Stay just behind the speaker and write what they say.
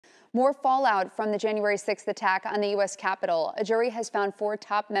More fallout from the January 6th attack on the U.S. Capitol. A jury has found 4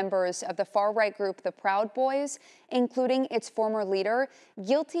 top members of the far-right group, the Proud Boys, including its former leader,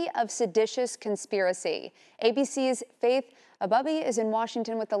 guilty of seditious conspiracy. ABC's Faith Abubi is in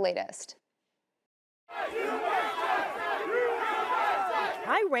Washington with the latest.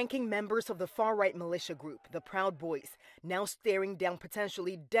 High-ranking members of the far-right militia group, the Proud Boys, now staring down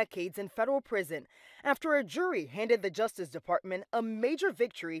potentially decades in federal prison after a jury handed the Justice Department a major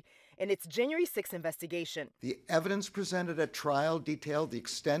victory in its January 6 investigation. The evidence presented at trial detailed the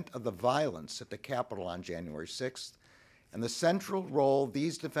extent of the violence at the Capitol on January 6th and the central role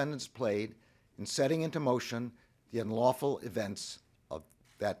these defendants played in setting into motion the unlawful events of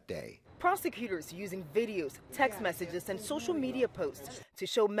that day. Prosecutors using videos, text messages, and social media posts to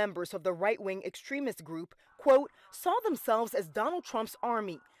show members of the right-wing extremist group, quote, saw themselves as Donald Trump's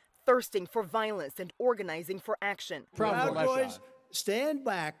army, thirsting for violence and organizing for action. Proud Boys, stand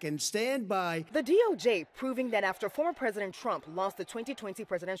back and stand by. The DOJ proving that after former President Trump lost the 2020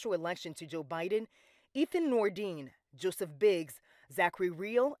 presidential election to Joe Biden, Ethan Nordine, Joseph Biggs, Zachary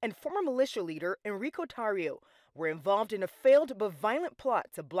Real, and former militia leader Enrico Tarrio were involved in a failed but violent plot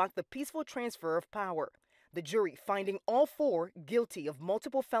to block the peaceful transfer of power. The jury finding all 4 guilty of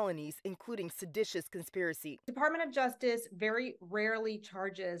multiple felonies, including seditious conspiracy. Department of Justice very rarely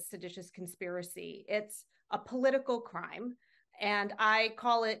charges seditious conspiracy. It's a political crime, and I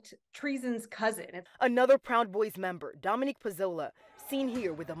call it treason's cousin. Another Proud Boys member, Dominic Pizzola, seen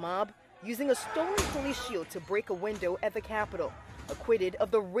here with a mob using a stolen police shield to break a window at the Capitol. Acquitted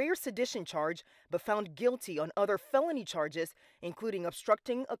of the rare sedition charge, but found guilty on other felony charges, including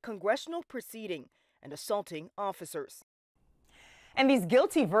obstructing a congressional proceeding and assaulting officers. And these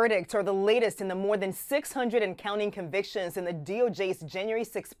guilty verdicts are the latest in the more than 600 and counting convictions in the DOJ's January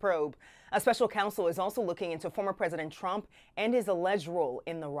 6 probe. A special counsel is also looking into former President Trump and his alleged role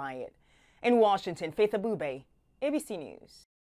in the riot. In Washington, Faith Abubi, ABC News.